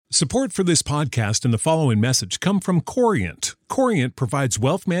Support for this podcast and the following message come from Corient. Corient provides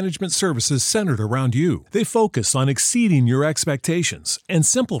wealth management services centered around you. They focus on exceeding your expectations and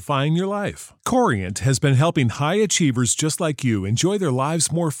simplifying your life. Corient has been helping high achievers just like you enjoy their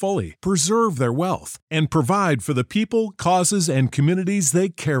lives more fully, preserve their wealth, and provide for the people, causes, and communities they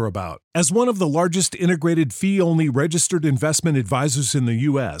care about. As one of the largest integrated fee-only registered investment advisors in the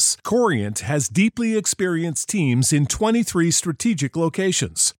U.S., Corient has deeply experienced teams in 23 strategic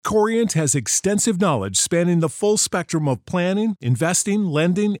locations. Corient has extensive knowledge spanning the full spectrum of planning, investing,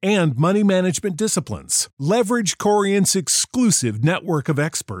 lending, and money management disciplines. Leverage Corient's exclusive network of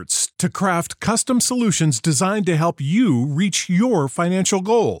experts to craft custom solutions designed to help you reach your financial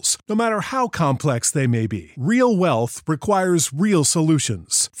goals, no matter how complex they may be. Real wealth requires real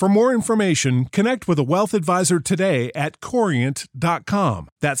solutions. For more information, connect with a wealth advisor today at Corient.com.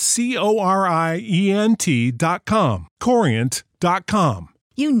 That's Corient.com. Corient.com.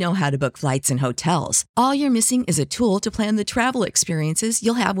 You know how to book flights and hotels. All you're missing is a tool to plan the travel experiences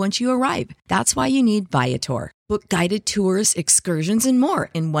you'll have once you arrive. That's why you need Viator. Book guided tours, excursions, and more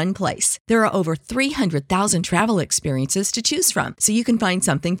in one place. There are over 300,000 travel experiences to choose from, so you can find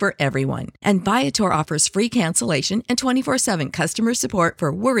something for everyone. And Viator offers free cancellation and 24/7 customer support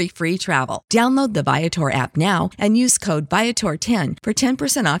for worry-free travel. Download the Viator app now and use code Viator10 for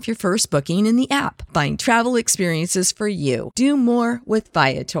 10% off your first booking in the app. Find travel experiences for you. Do more with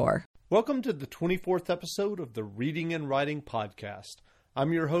Viator. Welcome to the 24th episode of the Reading and Writing Podcast.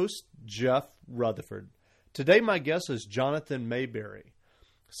 I'm your host, Jeff Rutherford. Today my guest is Jonathan Maberry,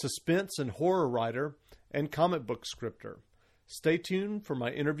 suspense and horror writer and comic book scripter. Stay tuned for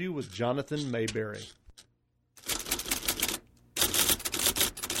my interview with Jonathan Maberry.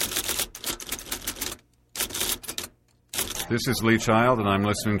 This is Lee Child, and I'm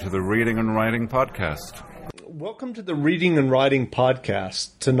listening to the Reading and Writing Podcast. Welcome to the Reading and Writing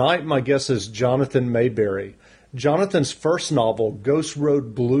Podcast. Tonight my guest is Jonathan Maberry. Jonathan's first novel, Ghost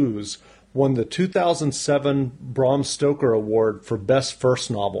Road Blues, won the 2007 Bram Stoker Award for Best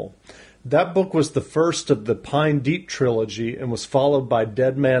First Novel. That book was the first of the Pine Deep trilogy and was followed by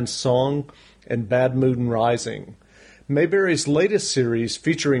Dead Man's Song and Bad Moon Rising. Maberry's latest series,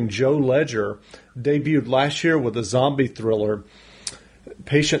 featuring Joe Ledger, debuted last year with a zombie thriller,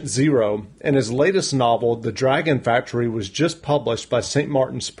 Patient Zero, and his latest novel, The Dragon Factory, was just published by St.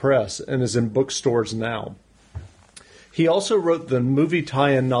 Martin's Press and is in bookstores now. He also wrote the movie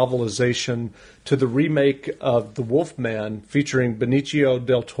tie-in novelization to the remake of The Wolfman, featuring Benicio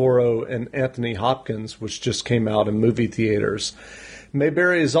del Toro and Anthony Hopkins, which just came out in movie theaters.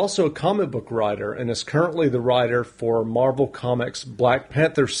 Maberry is also a comic book writer and is currently the writer for Marvel Comics' Black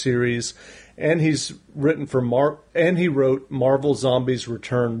Panther series, and he wrote Marvel Zombies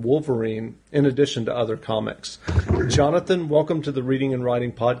Return Wolverine, in addition to other comics. Jonathan, welcome to the Reading and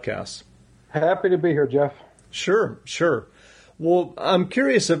Writing Podcast. Happy to be here, Jeff. Sure. Well, I'm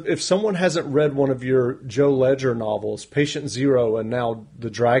curious if someone hasn't read one of your Joe Ledger novels, Patient Zero and now The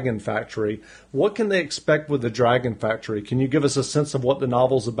Dragon Factory, what can they expect with The Dragon Factory? Can you give us a sense of what the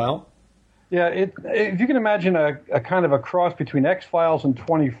novel's about? Yeah, if you can imagine a kind of a cross between X-Files and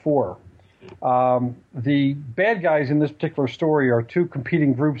 24. The bad guys in this particular story are two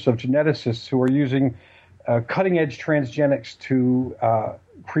competing groups of geneticists who are using cutting-edge transgenics to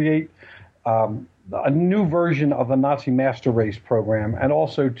create a new version of the Nazi master race program, and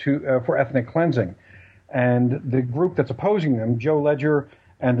also for ethnic cleansing. And the group that's opposing them, Joe Ledger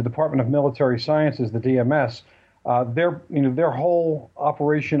and the Department of Military Sciences, the DMS, their whole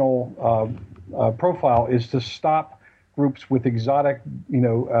operational profile is to stop groups with exotic,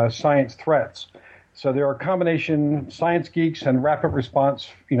 science threats. So there are combination science geeks and rapid response,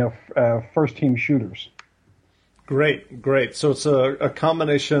 first team shooters. Great. So it's a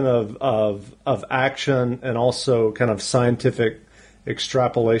combination of action and also kind of scientific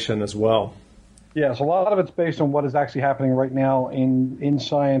extrapolation as well. Yes, a lot of it's based on what is actually happening right now in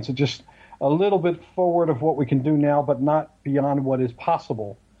science. It's just a little bit forward of what we can do now, but not beyond what is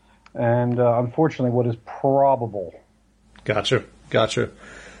possible, and unfortunately what is probable. Gotcha.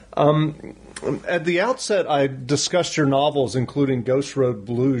 At the outset, I discussed your novels, including Ghost Road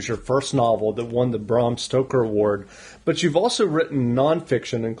Blues, your first novel that won the Bram Stoker Award. But you've also written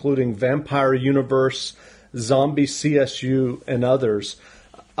nonfiction, including Vampire Universe, Zombie CSU, and others.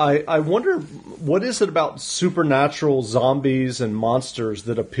 I wonder, what is it about supernatural zombies and monsters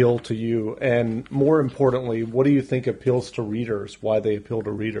that appeal to you? And more importantly, what do you think appeals to readers, why they appeal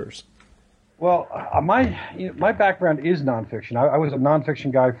to readers? Well, my background is nonfiction. I was a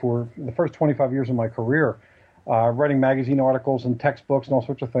nonfiction guy for the first 25 years of my career, writing magazine articles and textbooks and all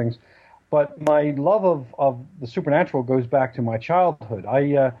sorts of things. But my love of the supernatural goes back to my childhood.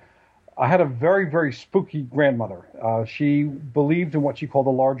 I had a very, very spooky grandmother. She believed in what she called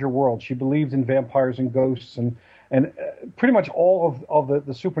the larger world. She believed in vampires and ghosts and pretty much all of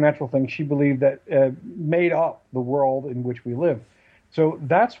the supernatural things she believed that made up the world in which we live. So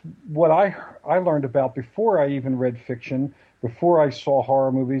that's what I learned about before I even read fiction, before I saw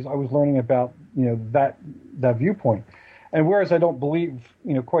horror movies. I was learning about that viewpoint. And whereas I don't believe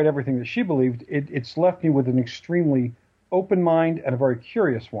quite everything that she believed, it's left me with an extremely open mind and a very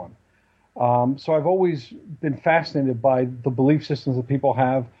curious one. So I've always been fascinated by the belief systems that people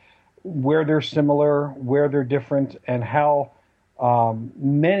have, where they're similar, where they're different, and how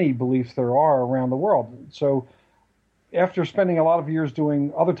many beliefs there are around the world. So after spending a lot of years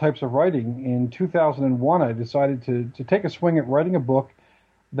doing other types of writing, in 2001 I decided to take a swing at writing a book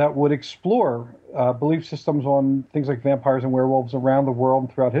that would explore belief systems on things like vampires and werewolves around the world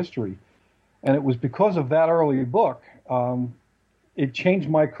and throughout history. And it was because of that early book, it changed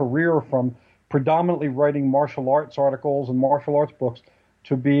my career from predominantly writing martial arts articles and martial arts books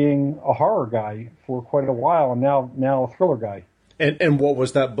to being a horror guy for quite a while, and now a thriller guy. And what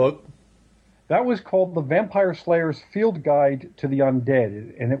was that book? That was called The Vampire Slayer's Field Guide to the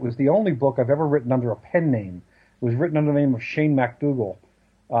Undead, and it was the only book I've ever written under a pen name. It was written under the name of Shane MacDougall.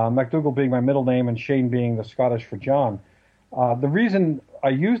 MacDougall being my middle name and Shane being the Scottish for John. The reason I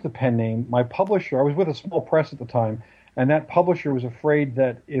used the pen name, my publisher, I was with a small press at the time, and that publisher was afraid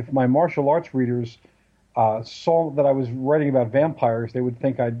that if my martial arts readers saw that I was writing about vampires, they would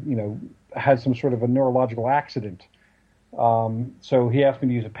think I'd, had some sort of a neurological accident. So he asked me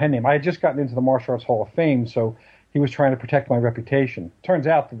to use a pen name. I had just gotten into the Martial Arts Hall of Fame, so he was trying to protect my reputation. Turns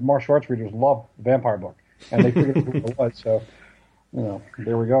out the martial arts readers loved the vampire book, and they figured who it was. So,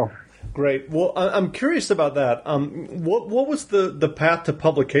 there we go. Great. Well, I'm curious about that. What was the path to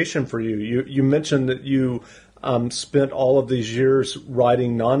publication for you? You mentioned that you spent all of these years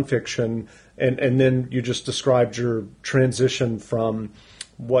writing nonfiction, and then you just described your transition from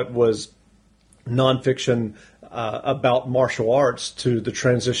what was nonfiction about martial arts to the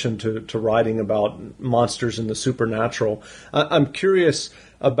transition to writing about monsters and the supernatural. I'm curious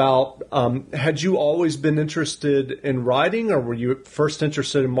about, had you always been interested in writing, or were you first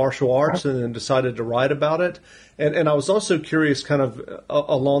interested in martial arts and then decided to write about it? And I was also curious, kind of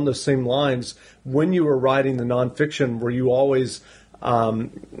along those same lines, when you were writing the nonfiction, were you always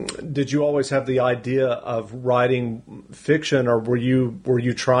did you always have the idea of writing fiction, or were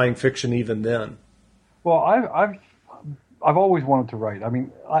you trying fiction even then? Well, I've always wanted to write. I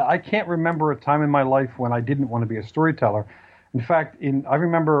mean, I can't remember a time in my life when I didn't want to be a storyteller. In fact, I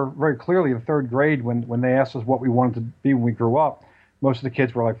remember very clearly in third grade when they asked us what we wanted to be when we grew up. Most of the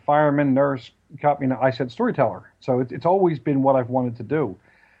kids were like fireman, nurse, cop. I said storyteller. So it's always been what I've wanted to do.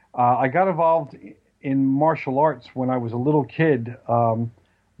 I got involved in martial arts when I was a little kid,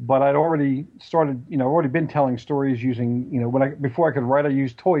 but I'd already started, already been telling stories using, before I could write, I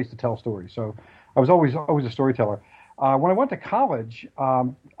used toys to tell stories. So I was always a storyteller. When I went to college,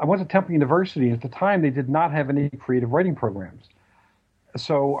 I went to Temple University, and at the time they did not have any creative writing programs.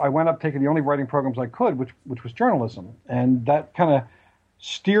 So I wound up taking the only writing programs I could, which was journalism, and that kind of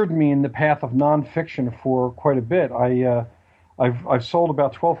steered me in the path of nonfiction for quite a bit. I've sold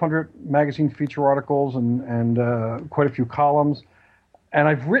about 1,200 magazine feature articles and quite a few columns, and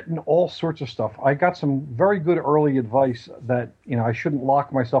I've written all sorts of stuff. I got some very good early advice that I shouldn't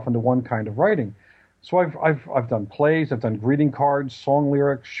lock myself into one kind of writing. So I've done plays, I've done greeting cards, song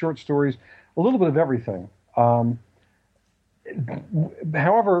lyrics, short stories, a little bit of everything.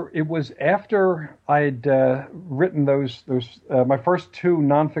 However, it was after I'd written those my first two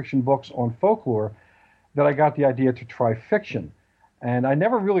nonfiction books on folklore that I got the idea to try fiction. And I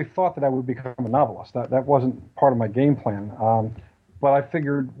never really thought that I would become a novelist. That wasn't part of my game plan. But I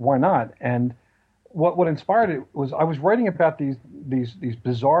figured, why not? And what inspired it was I was writing about these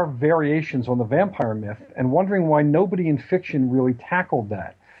bizarre variations on the vampire myth and wondering why nobody in fiction really tackled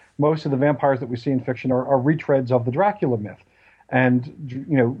that. Most of the vampires that we see in fiction are retreads of the Dracula myth. And,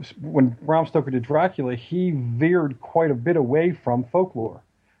 when Bram Stoker did Dracula, he veered quite a bit away from folklore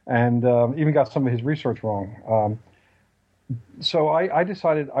and even got some of his research wrong. So I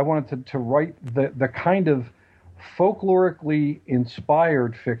decided I wanted to write the kind of folklorically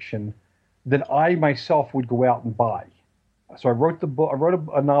inspired fiction that I myself would go out and buy. So I wrote the book. I wrote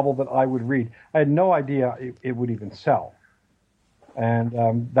a novel that I would read. I had no idea it would even sell,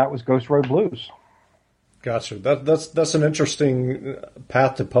 and that was Ghost Road Blues. Gotcha. That's an interesting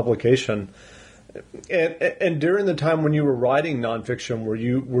path to publication. And during the time when you were writing nonfiction, were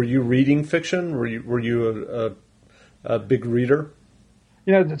you reading fiction? Were you a big reader?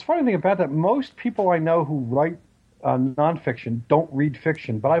 The funny thing about that, most people I know who write nonfiction don't read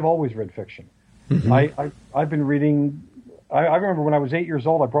fiction, but I've always read fiction. Mm-hmm. I've been reading. I remember when I was 8 years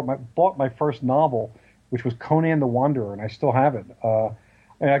old, I bought my first novel, which was Conan the Wanderer, and I still have it.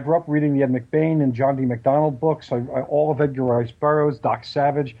 And I grew up reading the Ed McBain and John D. MacDonald books, all of Edgar Rice Burroughs, Doc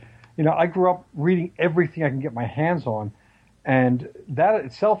Savage. I grew up reading everything I can get my hands on, and that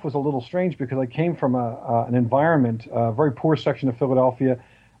itself was a little strange because I came from an environment, a very poor section of Philadelphia,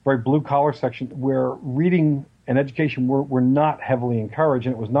 very blue-collar section, where reading and education were not heavily encouraged,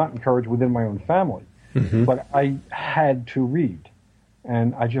 and it was not encouraged within my own family. Mm-hmm. But I had to read,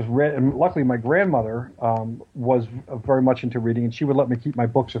 and I just read. And luckily, my grandmother was very much into reading, and she would let me keep my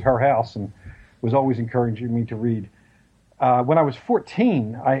books at her house and was always encouraging me to read. When I was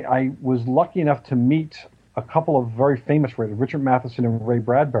 14, I was lucky enough to meet a couple of very famous writers, Richard Matheson and Ray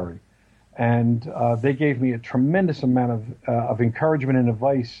Bradbury, and they gave me a tremendous amount of encouragement and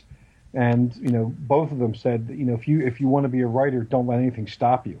advice. And both of them said, if you want to be a writer, don't let anything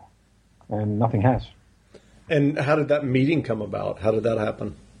stop you, and nothing has. And how did that meeting come about? How did that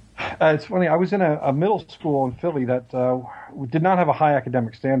happen? It's funny. I was in a middle school in Philly that did not have a high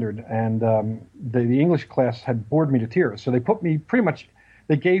academic standard, and the English class had bored me to tears. So they put me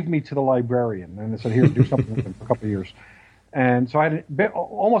they gave me to the librarian, and they said, "Here, do something with him for a couple of years." And so I had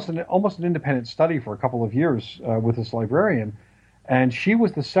almost an independent study for a couple of years with this librarian. And she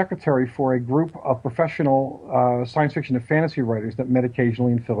was the secretary for a group of professional science fiction and fantasy writers that met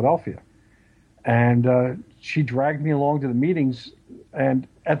occasionally in Philadelphia. And she dragged me along to the meetings. And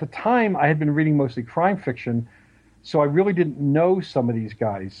at the time, I had been reading mostly crime fiction, so I really didn't know some of these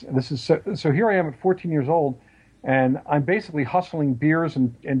guys. And this is so here I am at 14 years old, and I'm basically hustling beers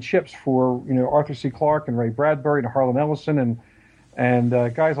and chips for Arthur C. Clarke and Ray Bradbury and Harlan Ellison and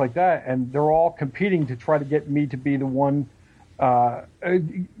guys like that. And they're all competing to try to get me to be the one.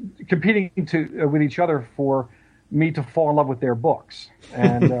 Competing with each other for me to fall in love with their books,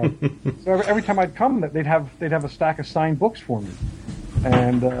 and so every time I'd come, they'd have a stack of signed books for me,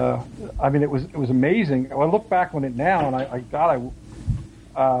 and it was amazing. I look back on it now, and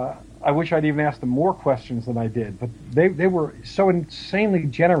I wish I'd even asked them more questions than I did, but they were so insanely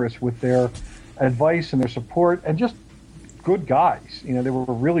generous with their advice and their support, and just good guys. They were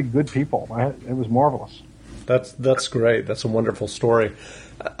really good people. It was marvelous. That's great. That's a wonderful story.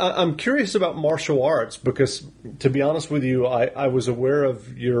 I'm curious about martial arts because, to be honest with you, I was aware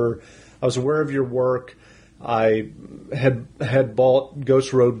of your work. I had bought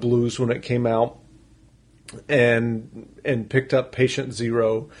Ghost Road Blues when it came out, and picked up Patient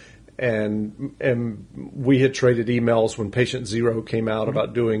Zero, and we had traded emails when Patient Zero came out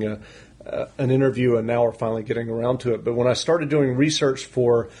about doing an interview, and now we're finally getting around to it. But when I started doing research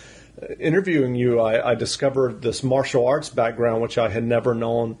for interviewing you, I discovered this martial arts background, which I had never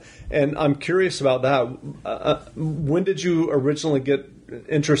known. And I'm curious about that. When did you originally get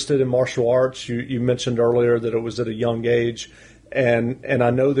interested in martial arts? You mentioned earlier that it was at a young age. And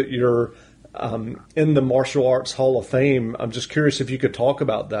I know that you're in the Martial Arts Hall of Fame. I'm just curious if you could talk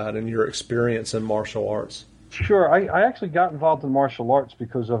about that and your experience in martial arts. Sure. I actually got involved in martial arts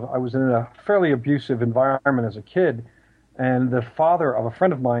because I was in a fairly abusive environment as a kid. And the father of a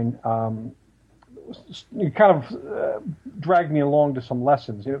friend of mine dragged me along to some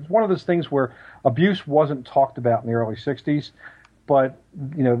lessons. It was one of those things where abuse wasn't talked about in the early 60s, but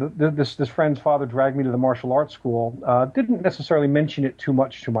this friend's father dragged me to the martial arts school. Didn't necessarily mention it too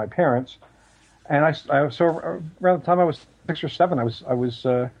much to my parents, and so around the time I was 6 or 7, I was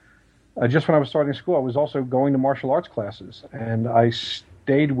just when I was starting school, I was also going to martial arts classes, and I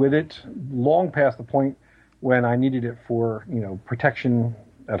stayed with it long past the point when I needed it for, protection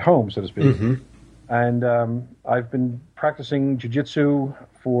at home, so to speak. Mm-hmm. And I've been practicing jiu-jitsu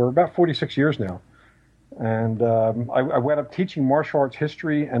for about 46 years now. And I wound up teaching martial arts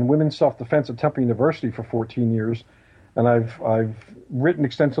history and women's self-defense at Temple University for 14 years. And I've written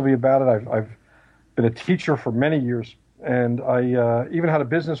extensively about it. I've been a teacher for many years. And I even had a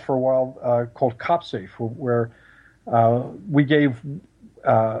business for a while called CopSafe, where we gave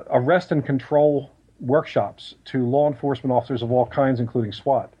arrest and control workshops to law enforcement officers of all kinds, including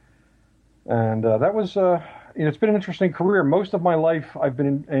SWAT. And that was, it's been an interesting career. Most of my life, I've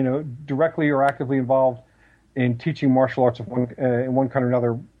been, directly or actively involved in teaching martial arts in one kind or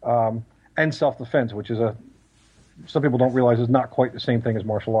another, and self-defense, which is some people don't realize is not quite the same thing as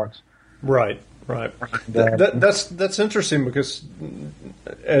martial arts. Right. That's interesting because,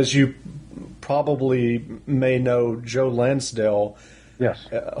 as you probably may know, Joe Lansdale Yes.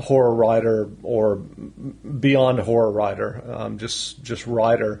 horror writer or beyond horror writer, just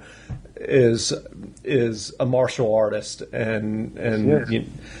writer, is a martial artist, and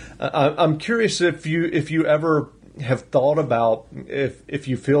I'm curious if you ever have thought about if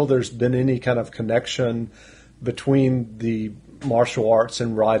you feel there's been any kind of connection between the martial arts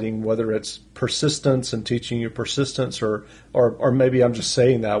and writing, whether it's persistence and teaching you persistence, or maybe I'm just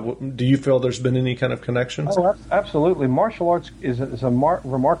saying that. Do you feel there's been any kind of connections? Oh, absolutely. Martial arts is a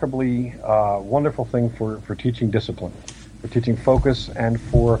remarkably wonderful thing for teaching discipline, for teaching focus, and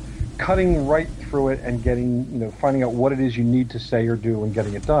for cutting right through it and getting, finding out what it is you need to say or do and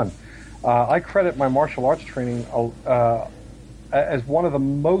getting it done. I credit my martial arts training as one of the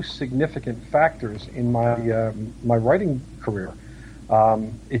most significant factors in my writing career.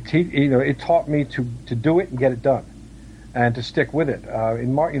 It taught me to do it and get it done, and to stick with it.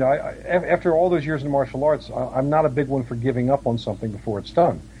 After all those years in martial arts, I'm not a big one for giving up on something before it's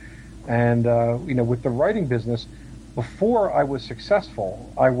done. And with the writing business, before I was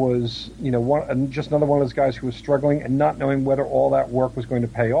successful, I was just another one of those guys who was struggling and not knowing whether all that work was going to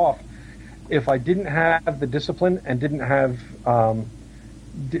pay off. If I didn't have the discipline and didn't have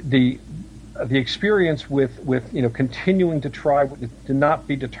the experience with continuing to try to not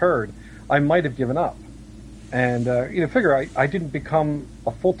be deterred, I might have given up. And figure I didn't become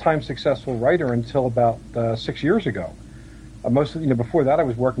a full-time successful writer until about 6 years ago. Before that I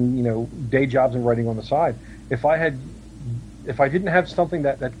was working day jobs and writing on the side. If I didn't have something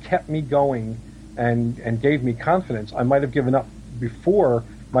that kept me going and gave me confidence, I might have given up before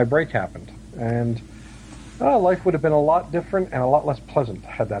my break happened. And life would have been a lot different and a lot less pleasant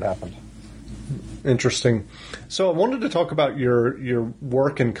had that happened. Interesting. So I wanted to talk about your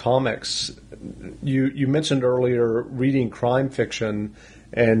work in comics. You mentioned earlier reading crime fiction,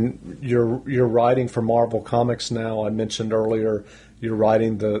 and you're writing for Marvel Comics now. I mentioned earlier you're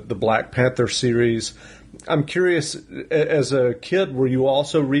writing the Black Panther series. I'm curious, as a kid, were you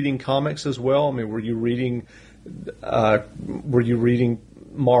also reading comics as well? I mean, were you reading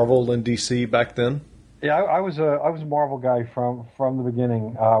Marvel and DC back then? Yeah, I was a Marvel guy from the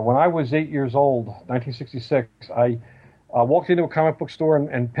beginning. When I was 8 years old, 1966, I walked into a comic book store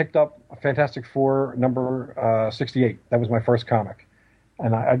and picked up Fantastic Four number 68. That was my first comic,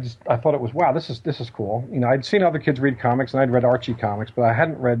 and I thought it was, wow, this is cool. I'd seen other kids read comics, and I'd read Archie comics, but I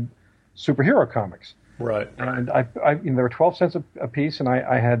hadn't read superhero comics. Right. And they were 12 cents a piece, and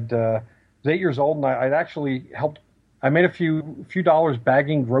I was 8 years old, and I'd actually helped. I made a few dollars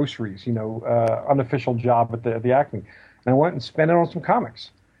bagging groceries, unofficial job at the Acme. And I went and spent it on some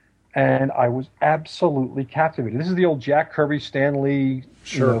comics. And I was absolutely captivated. This is the old Jack Kirby, Stan Lee,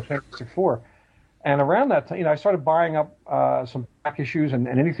 Fantastic Four. And around that time, I started buying up some back issues and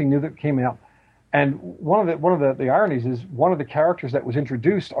anything new that came out. And one of the ironies is one of the characters that was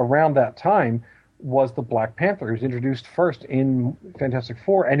introduced around that time was the Black Panther. He was introduced first in Fantastic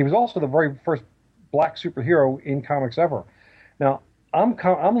Four, and he was also the very first black superhero in comics ever. Now, I'm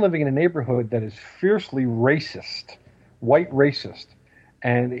living in a neighborhood that is fiercely racist, white racist,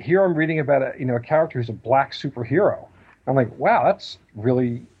 and here I'm reading about a character who's a black superhero. I'm like, wow, that's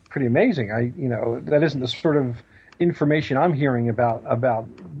really pretty amazing. That isn't the sort of information I'm hearing about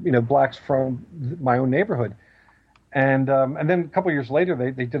blacks from my own neighborhood. And then a couple of years later,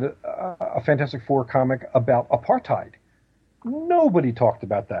 they did a Fantastic Four comic about apartheid. Nobody talked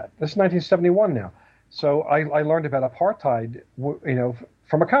about that. This is 1971 now. So I learned about apartheid,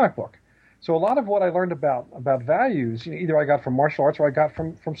 from a comic book. So a lot of what I learned about values, either I got from martial arts or I got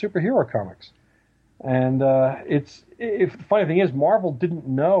from superhero comics. And the funny thing is, Marvel didn't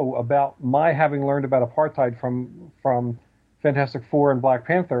know about my having learned about apartheid from Fantastic Four and Black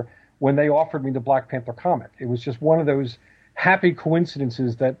Panther when they offered me the Black Panther comic. It was just one of those happy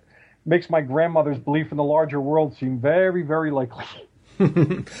coincidences that makes my grandmother's belief in the larger world seem very, very likely.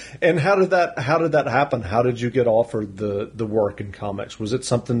 And how did that happen? How did you get offered the work in comics? Was it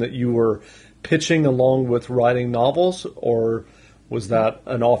something that you were pitching along with writing novels, or was that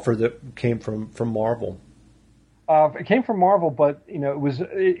an offer that came from Marvel? It came from Marvel, but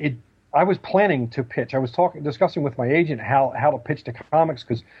I was planning to pitch. I was discussing with my agent how to pitch to comics,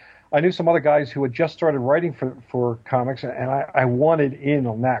 because I knew some other guys who had just started writing for comics, and I wanted in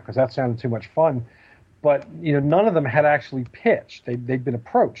on that because that sounded too much fun. But none of them had actually pitched. They'd been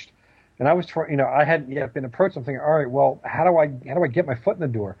approached, and I was trying. I hadn't yet been approached. I'm thinking, all right, well, how do I get my foot in the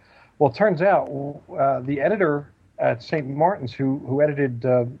door? Well, it turns out the editor at St. Martin's, who edited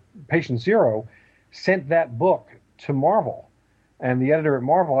Patient Zero, sent that book to Marvel, and the editor at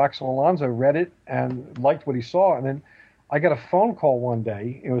Marvel, Axel Alonso, read it and liked what he saw, and then I got a phone call one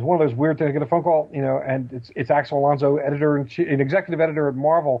day. It was one of those weird things. I get a phone call, and it's Axel Alonso, an executive editor at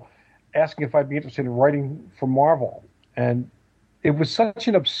Marvel, asking if I'd be interested in writing for Marvel. And it was such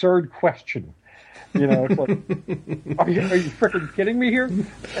an absurd question. It's like, are you freaking kidding me here?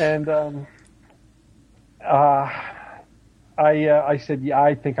 And I said, yeah,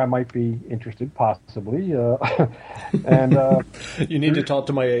 I think I might be interested, possibly. And you need to talk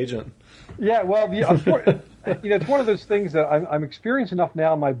to my agent. Yeah, well, it's one of those things that I'm experienced enough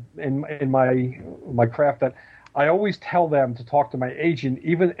now in my craft that I always tell them to talk to my agent.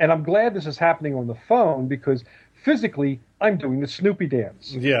 And I'm glad this is happening on the phone because physically I'm doing the Snoopy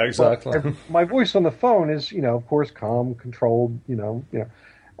dance. Yeah, exactly. But my voice on the phone is, of course, calm, controlled,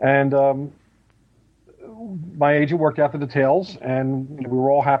 and my agent worked out the details, and we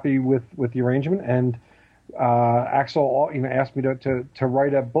were all happy with the arrangement. And Axel, asked me to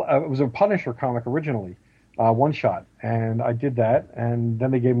write it was a Punisher comic originally, one shot, and I did that. And then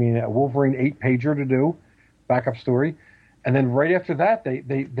they gave me a Wolverine 8-pager to do, backup story. And then right after that,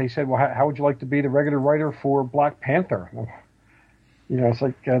 they said, well, how would you like to be the regular writer for Black Panther? It's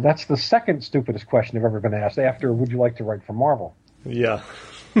like that's the second stupidest question I've ever been asked after, would you like to write for Marvel? Yeah.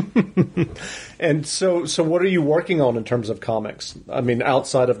 And so what are you working on in terms of comics? I mean,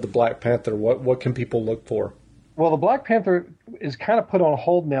 outside of the Black Panther, what can people look for? Well, the Black Panther is kind of put on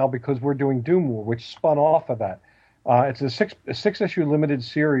hold now because we're doing Doom War, which spun off of that. It's a six-issue limited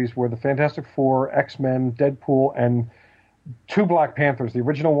series where the Fantastic Four, X-Men, Deadpool, and 2 Black Panthers, the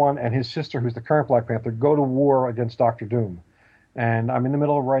original one and his sister, who's the current Black Panther, go to war against Dr. Doom. And I'm in the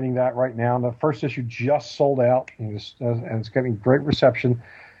middle of writing that right now. And the first issue just sold out, and it's getting great reception.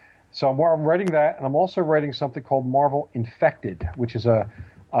 So I'm writing that, and I'm also writing something called Marvel Infected, which is a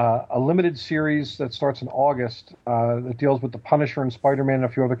limited series that starts in August that deals with the Punisher and Spider-Man and a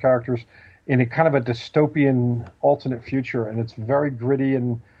few other characters in a kind of a dystopian alternate future. And it's very gritty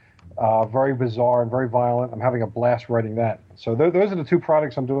and very bizarre and very violent. I'm having a blast writing that. So those are the 2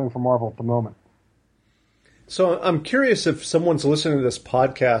 projects I'm doing for Marvel at the moment. So I'm curious if someone's listening to this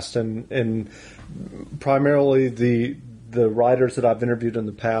podcast and primarily the writers that I've interviewed in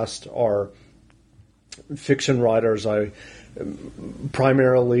the past are fiction writers.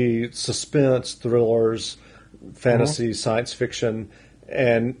 Primarily suspense, thrillers, fantasy, science fiction,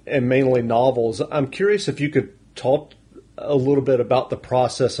 and mainly novels. I'm curious if you could talk a little bit about the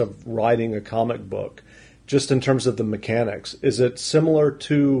process of writing a comic book, just in terms of the mechanics. Is it similar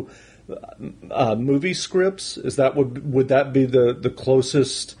to movie scripts? Would that be the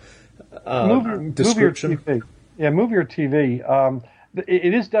closest description? Movie or TV. Yeah, movie or TV.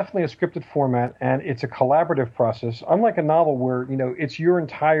 It is definitely a scripted format, and it's a collaborative process. Unlike a novel where it's your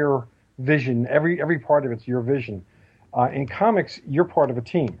entire vision, every part of it's your vision. In comics, you're part of a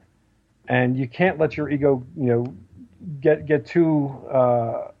team, and you can't let your ego get too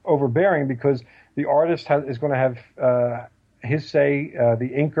overbearing because the artist is going to have his say. The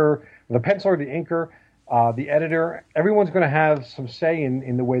inker, the penciler, the inker, the editor, everyone's going to have some say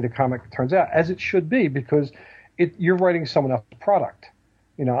in the way the comic turns out, as it should be, because you're writing someone else's product.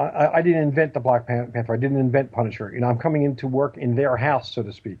 I didn't invent the Black Panther. I didn't invent Punisher. I'm coming into work in their house, so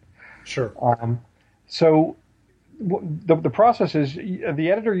to speak. Sure. So the process is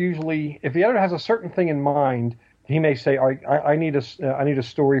the editor usually, if the editor has a certain thing in mind, he may say, I need a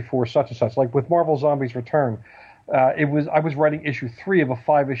story for such and such. Like with Marvel Zombies Return, I was writing issue 3 of a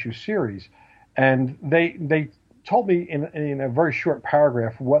 5-issue series, and they told me in a very short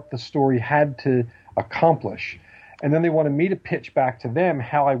paragraph what the story had to accomplish. And then they wanted me to pitch back to them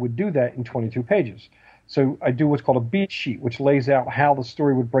how I would do that in 22 pages. So I do what's called a beat sheet, which lays out how the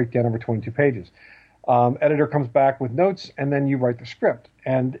story would break down over 22 pages. Editor comes back with notes, and then you write the script.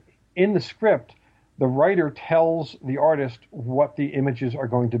 And in the script, the writer tells the artist what the images are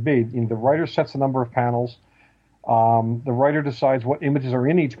going to be. The writer sets the number of panels. The writer decides what images are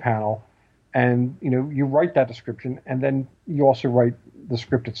in each panel. And, you write that description, and then you also write the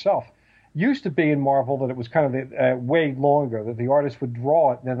script itself. Used to be in Marvel that it was kind of way longer, that the artist would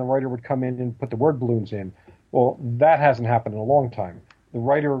draw it and then the writer would come in and put the word balloons in. Well, that hasn't happened in a long time. The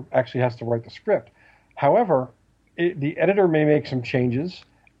writer actually has to write the script. However, the editor may make some changes,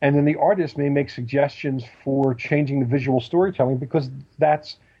 and then the artist may make suggestions for changing the visual storytelling because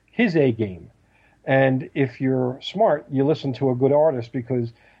that's his A game. And if you're smart, you listen to a good artist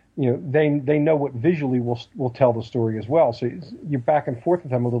because they know what visually will tell the story as well. So you're back and forth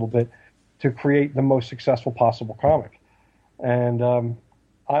with them a little bit to create the most successful possible comic. And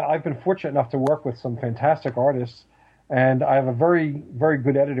I've been fortunate enough to work with some fantastic artists, and I have a very, very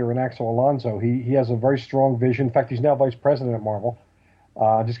good editor in Axel Alonso. He has a very strong vision. In fact, he's now vice president at Marvel.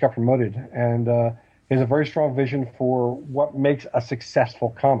 Just got promoted. And He has a very strong vision for what makes a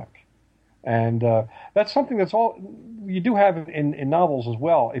successful comic. And that's something that's all you do have in novels as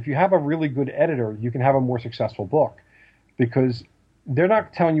well. If you have a really good editor, you can have a more successful book because they're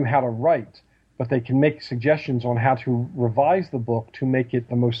not telling you how to write, but they can make suggestions on how to revise the book to make it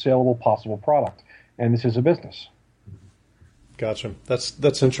the most saleable possible product. And this is a business. Gotcha.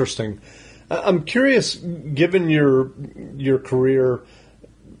 That's interesting. I'm curious, given your career,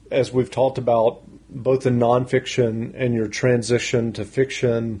 as we've talked about, both in nonfiction and your transition to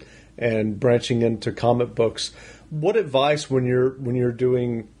fiction and branching into comic books, what advice when you're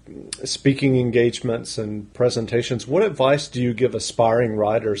doing speaking engagements and presentations, what advice do you give aspiring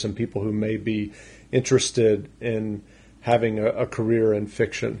writers and people who may be interested in having a career in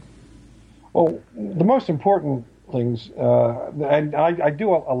fiction? Well, the most important things, and I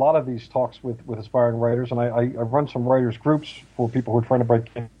do a lot of these talks with aspiring writers, and I run some writers groups for people who are trying to break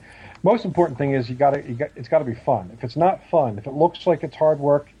in. Most important thing is it's got to be fun. If it's not fun, if it looks like it's hard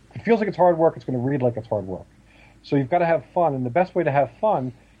work, if it feels like it's hard work, it's going to read like it's hard work. So you've got to have fun, and the best way to have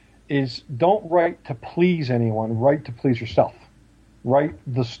fun is don't write to please anyone, write to please yourself. Write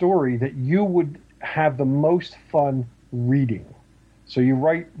the story that you would have the most fun reading. So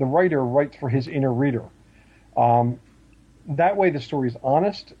the writer writes for his inner reader. That way the story is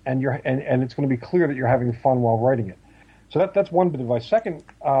honest, and it's going to be clear that you're having fun while writing it. So that's one bit of advice. Second,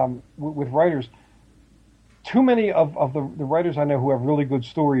 with writers, too many of the writers I know who have really good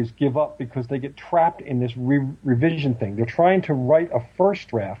stories give up because they get trapped in this revision thing. They're trying to write a first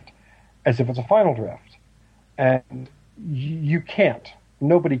draft as if it's a final draft. And you can't.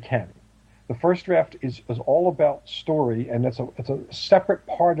 Nobody can. The first draft is all about story, and it's a separate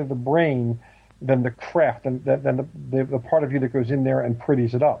part of the brain than the craft, than the part of you that goes in there and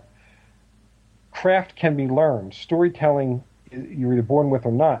pretties it up. Craft can be learned. Storytelling, you're either born with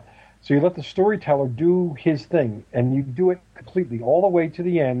or not. So you let the storyteller do his thing, and you do it completely, all the way to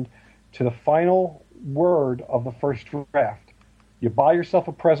the end, to the final word of the first draft. You buy yourself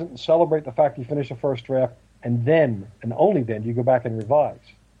a present and celebrate the fact you finished the first draft, and then, and only then, you go back and revise.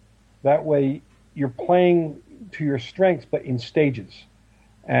 That way, you're playing to your strengths, but in stages.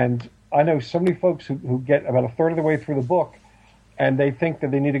 And I know so many folks who get about a third of the way through the book, and they think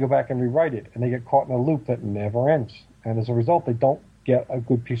that they need to go back and rewrite it, and they get caught in a loop that never ends. And as a result, they don't get a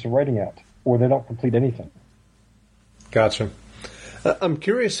good piece of writing out, or they don't complete anything. Gotcha. I'm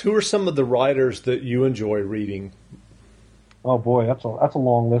curious, who are some of the writers that you enjoy reading? Oh boy, that's a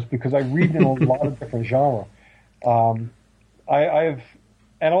long list because I read in a lot of different genres. And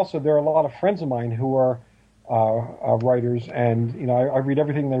also there are a lot of friends of mine who are writers, and I read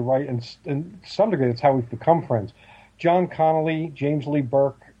everything they write, and to some degree that's how we've become friends. John Connolly, James Lee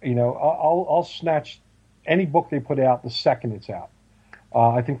Burke, I'll snatch any book they put out the second it's out.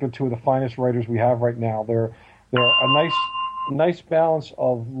 I think they're two of the finest writers we have right now. They're a nice balance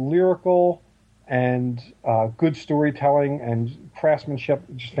of lyrical and good storytelling and craftsmanship.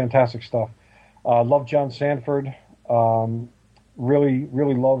 Just fantastic stuff. Love John Sanford. Really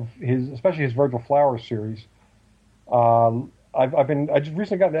love especially his Virgil Flowers series. I just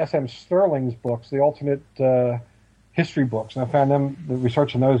recently got the S.M. Sterling's books, the alternate history books, and I found the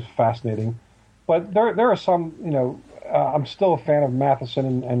research on those fascinating. But there are some, I'm still a fan of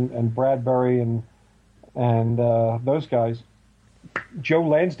Matheson and Bradbury and those guys. Joe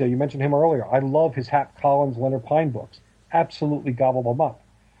Lansdale, you mentioned him earlier. I love his Hap Collins, Leonard Pine books. Absolutely gobble them up.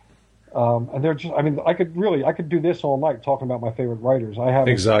 And they're just, I could do this all night talking about my favorite writers. I have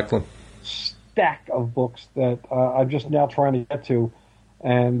exactly a stack of books that I'm just now trying to get to.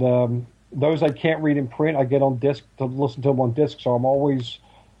 And those I can't read in print, I get on disc to listen to them on disc. So I'm always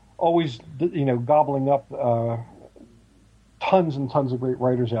gobbling up tons and tons of great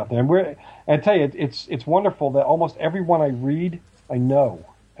writers out there. And I tell you, it's wonderful that almost everyone I read, I know.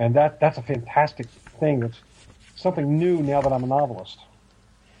 And that's a fantastic thing. It's something new now that I'm a novelist.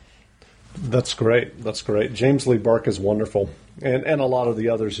 That's great. James Lee Burke is wonderful. And a lot of the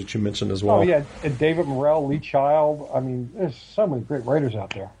others that you mentioned as well. Oh, yeah. And David Morrell, Lee Child. There's so many great writers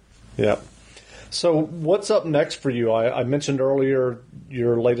out there. Yeah. So what's up next for you? I mentioned earlier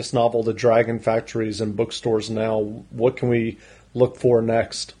your latest novel, The Dragon Factory, is in bookstores now. What can we look for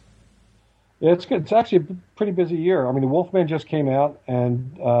next? Yeah, it's good. It's actually a pretty busy year. The Wolfman just came out,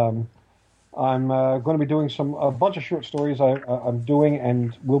 and I'm going to be doing a bunch of short stories I'm doing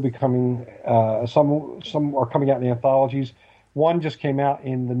and will be coming. Some are coming out in the anthologies. One just came out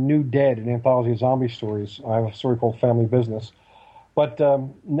in The New Dead, an anthology of zombie stories. I have a story called Family Business. But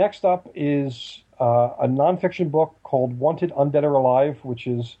next up is a nonfiction book called Wanted, Undead or Alive, which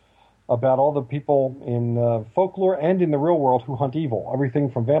is about all the people in folklore and in the real world who hunt evil.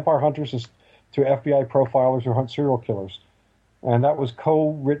 Everything from vampire hunters to FBI profilers who hunt serial killers. And that was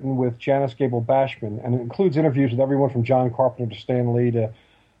co-written with Janice Gable Bashman, and it includes interviews with everyone from John Carpenter to Stan Lee to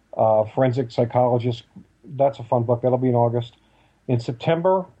forensic psychologists. That's a fun book. That'll be in August. In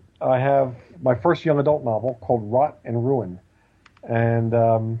September, I have my first young adult novel called Rot and Ruin. And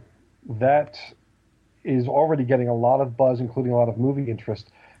that is already getting a lot of buzz, including a lot of movie interest.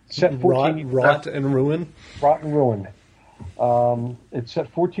 Set 14 Rot and Ruin? Rot and Ruin. It's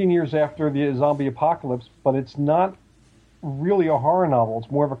set 14 years after the zombie apocalypse, but it's not really a horror novel.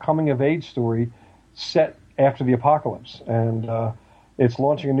 It's more of a coming-of-age story set after the apocalypse. And it's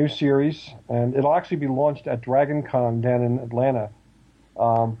launching a new series, and it'll actually be launched at Dragon Con down in Atlanta.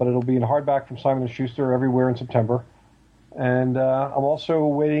 But it'll be in hardback from Simon & Schuster everywhere in September. And I'm also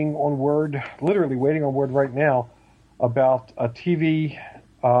waiting on word, literally waiting on word right now, about a TV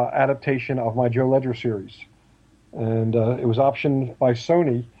adaptation of my Joe Ledger series. And it was optioned by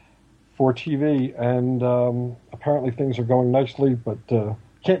Sony for TV, and apparently things are going nicely, but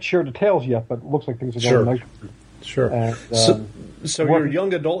can't share details yet, but it looks like things are going nicely. Sure. And, so your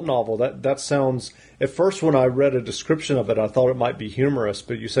young adult novel, that sounds, at first when I read a description of it, I thought it might be humorous,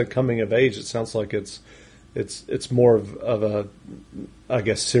 but you said coming of age. It sounds like it's more of a, I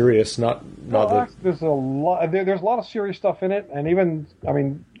guess, serious, there's a lot of serious stuff in it, and even, I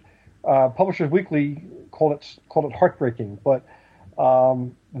mean, Publishers Weekly called it heartbreaking, but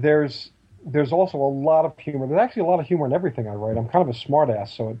there's also a lot of humor. There's actually a lot of humor in everything I write. I'm kind of a smartass,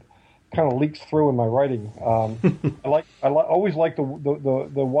 so it kind of leaks through in my writing. I always like the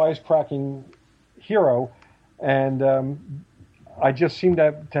wisecracking hero, and I just seem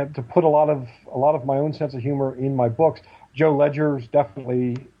to put a lot of my own sense of humor in my books. Joe Ledger's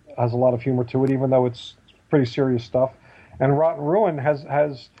definitely has a lot of humor to it, even though it's pretty serious stuff. And Rot and Ruin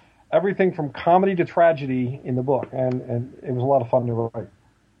has everything from comedy to tragedy in the book, and it was a lot of fun to write.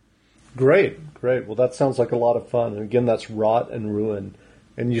 Great. Well, that sounds like a lot of fun. And again, that's Rot and Ruin.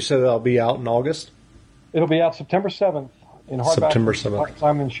 And you said that'll be out in August? It'll be out September 7th in hardback. September 7th.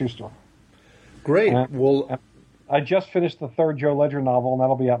 Simon & Schuster. Great. And I just finished the third Joe Ledger novel, and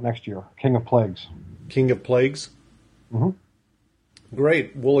that'll be out next year, King of Plagues. King of Plagues? Mm-hmm.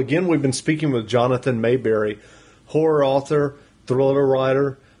 Great. Well, again, we've been speaking with Jonathan Maberry, horror author, thriller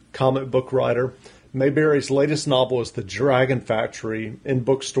writer, comic book writer. Maberry's latest novel is The Dragon Factory, in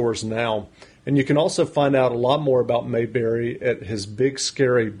bookstores now. And you can also find out a lot more about Maberry at his Big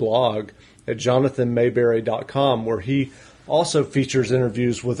Scary blog at jonathanmaberry.com, where he also features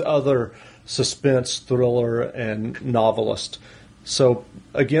interviews with other suspense, thriller, and novelists. So,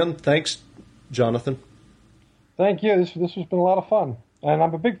 again, thanks, Jonathan. Thank you. This has been a lot of fun. And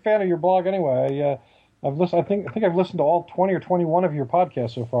I'm a big fan of your blog anyway. I think I've listened to all 20 or 21 of your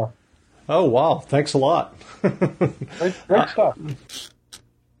podcasts so far. Oh, wow. Thanks a lot. Great stuff.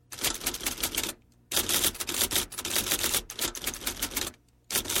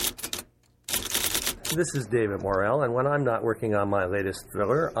 This is David Morrell, and when I'm not working on my latest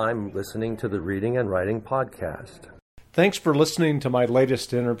thriller, I'm listening to the Reading and Writing Podcast. Thanks for listening to my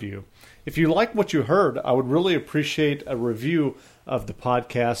latest interview. If you like what you heard, I would really appreciate a review of the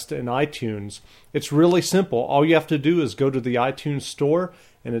podcast in iTunes. It's really simple. All you have to do is go to the iTunes store,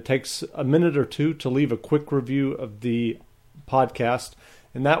 and it takes a minute or two to leave a quick review of the podcast.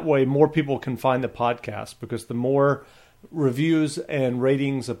 And that way more people can find the podcast, because the more reviews and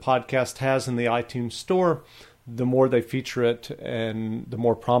ratings a podcast has in the iTunes store, the more they feature it and the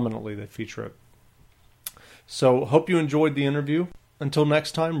more prominently they feature it. So hope you enjoyed the interview. Until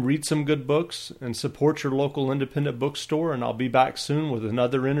next time, read some good books and support your local independent bookstore, and I'll be back soon with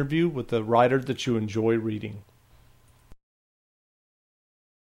another interview with a writer that you enjoy reading.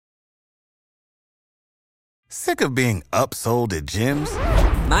 Sick of being upsold at gyms?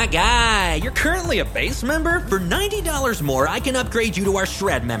 My guy, you're currently a base member? For $90 more, I can upgrade you to our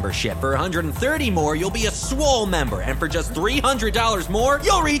Shred membership. For $130 more, you'll be a Swole member. And for just $300 more,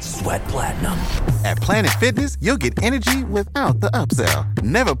 you'll reach Sweat Platinum. At Planet Fitness, you'll get energy without the upsell.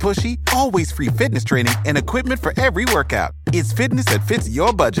 Never pushy, always free fitness training and equipment for every workout. It's fitness that fits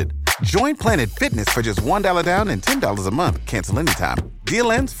your budget. Join Planet Fitness for just $1 down and $10 a month. Cancel anytime.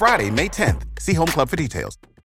 Deal ends Friday, May 10th. See Home Club for details.